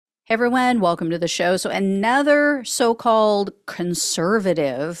Everyone, welcome to the show. So, another so called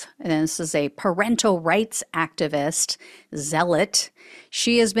conservative, and this is a parental rights activist, zealot,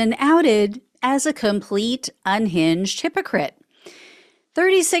 she has been outed as a complete unhinged hypocrite.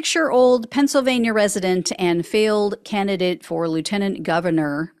 36-year-old Pennsylvania resident and failed candidate for lieutenant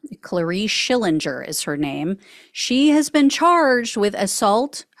governor, Clarice Schillinger is her name. She has been charged with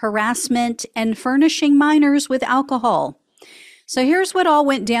assault, harassment, and furnishing minors with alcohol. So here's what all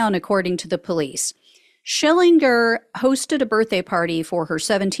went down according to the police. Schillinger hosted a birthday party for her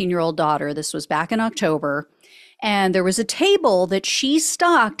 17-year-old daughter. This was back in October. And there was a table that she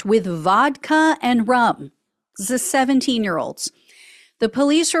stocked with vodka and rum. This is 17-year-olds. The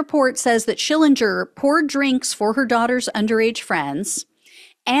police report says that Schillinger poured drinks for her daughter's underage friends,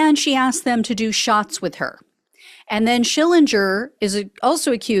 and she asked them to do shots with her. And then Schillinger is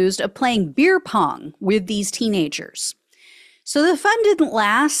also accused of playing beer pong with these teenagers. So the fun didn't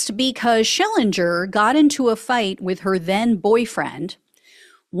last because Schillinger got into a fight with her then boyfriend.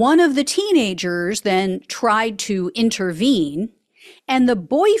 One of the teenagers then tried to intervene, and the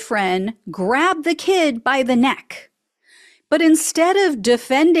boyfriend grabbed the kid by the neck. But instead of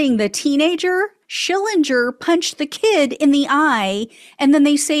defending the teenager, Schillinger punched the kid in the eye, and then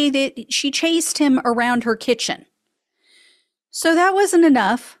they say that she chased him around her kitchen. So that wasn't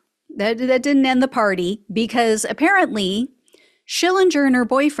enough. That didn't end the party because apparently Schillinger and her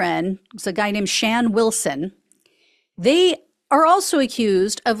boyfriend, it's a guy named Shan Wilson, they are also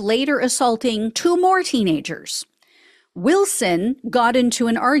accused of later assaulting two more teenagers. Wilson got into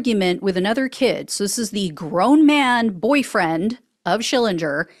an argument with another kid. So this is the grown man boyfriend of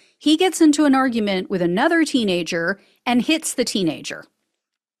Schillinger. He gets into an argument with another teenager and hits the teenager.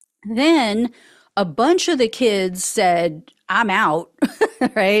 Then a bunch of the kids said, I'm out,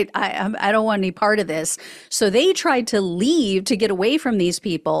 right? I don't want any part of this. So they tried to leave to get away from these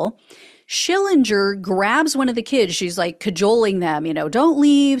people. Schillinger grabs one of the kids. She's like cajoling them, don't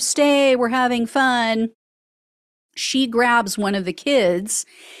leave, stay, we're having fun. She grabs one of the kids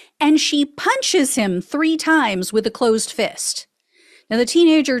and she punches him 3 times with a closed fist. Now, the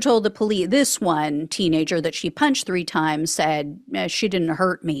teenager told the police, this one teenager that she punched 3 times said, she didn't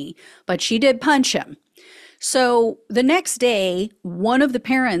hurt me, but she did punch him. So the next day, one of the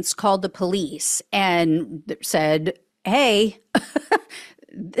parents called the police and said, hey,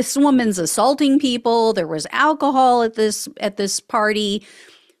 this woman's assaulting people. There was alcohol at this party.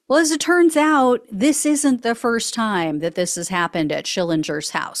 Well, as it turns out, this isn't the first time that this has happened at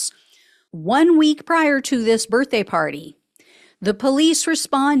Schillinger's house. 1 week prior to this birthday party, the police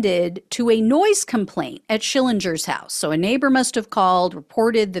responded to a noise complaint at Schillinger's house. So a neighbor must have called,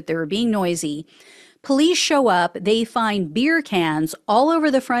 reported that they were being noisy. Police show up, they find beer cans all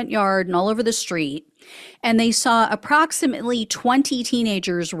over the front yard and all over the street, and they saw approximately 20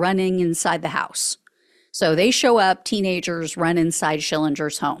 teenagers running inside the house. So they show up, teenagers run inside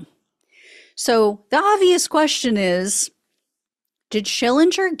Schillinger's home. So the obvious question is, did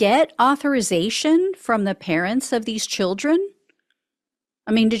Schillinger get authorization from the parents of these children?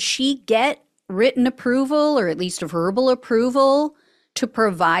 I mean, did she get written approval or at least verbal approval to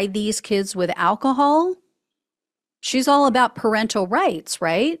provide these kids with alcohol? She's all about parental rights,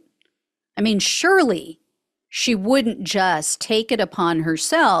 right? I mean, surely she wouldn't just take it upon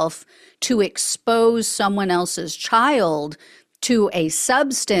herself to expose someone else's child to a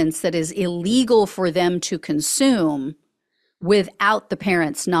substance that is illegal for them to consume without the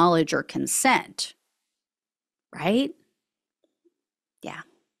parent's knowledge or consent, right? Yeah.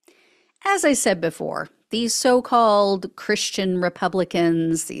 As I said before, these so-called Christian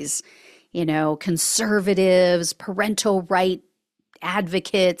Republicans, these, conservatives, parental right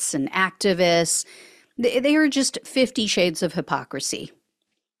advocates and activists, they are just 50 shades of hypocrisy.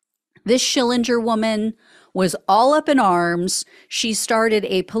 This Schillinger woman was all up in arms. She started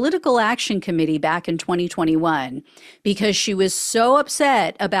a political action committee back in 2021 because she was so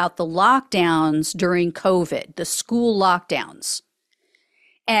upset about the lockdowns during COVID, the school lockdowns.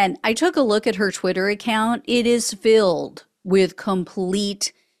 And I took a look at her Twitter account. It is filled with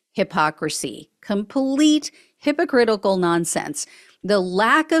complete hypocrisy, complete hypocritical nonsense. The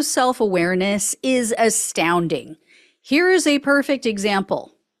lack of self-awareness is astounding. Here is a perfect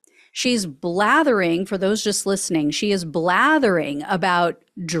example. She's blathering, for those just listening, she is blathering about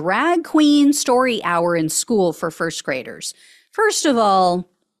drag queen story hour in school for first graders. First of all,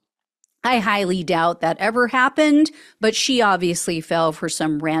 I highly doubt that ever happened, but she obviously fell for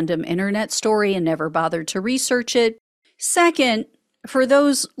some random internet story and never bothered to research it. Second, for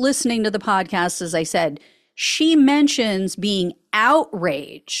those listening to the podcast, as I said, she mentions being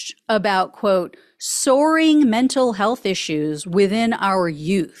outraged about, quote, soaring mental health issues within our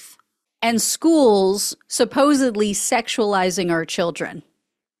youth. and schools supposedly sexualizing our children.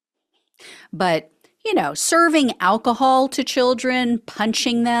 But, serving alcohol to children,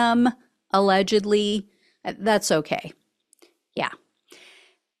 punching them, allegedly, that's okay. Yeah,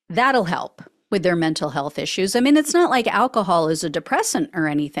 that'll help with their mental health issues. I mean, it's not like alcohol is a depressant or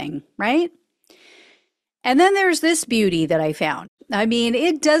anything, right? And then there's this beauty that I found. I mean,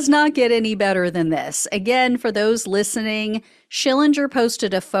 it does not get any better than this. Again, for those listening, Schillinger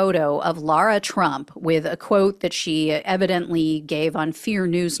posted a photo of Lara Trump with a quote that she evidently gave on Fear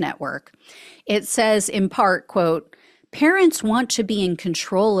News Network. It says, in part, quote, "Parents want to be in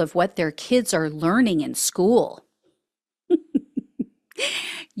control of what their kids are learning in school."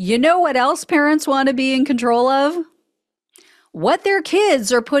 You know what else parents want to be in control of? What their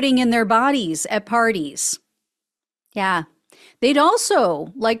kids are putting in their bodies at parties. Yeah. They'd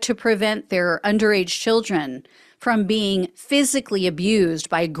also like to prevent their underage children from being physically abused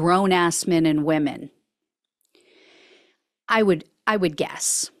by grown-ass men and women. I would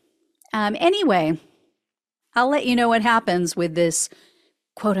guess. Anyway, I'll let you know what happens with this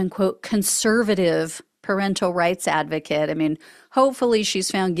quote-unquote conservative parental rights advocate. I mean, hopefully she's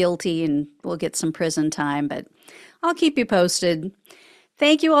found guilty and we'll get some prison time, but I'll keep you posted.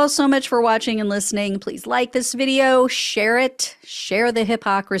 Thank you all so much for watching and listening. Please like this video, share it, share the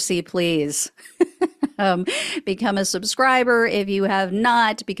hypocrisy, please. Become a subscriber if you have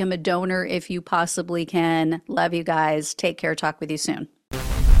not. Become a donor if you possibly can. Love you guys. Take care. Talk with you soon.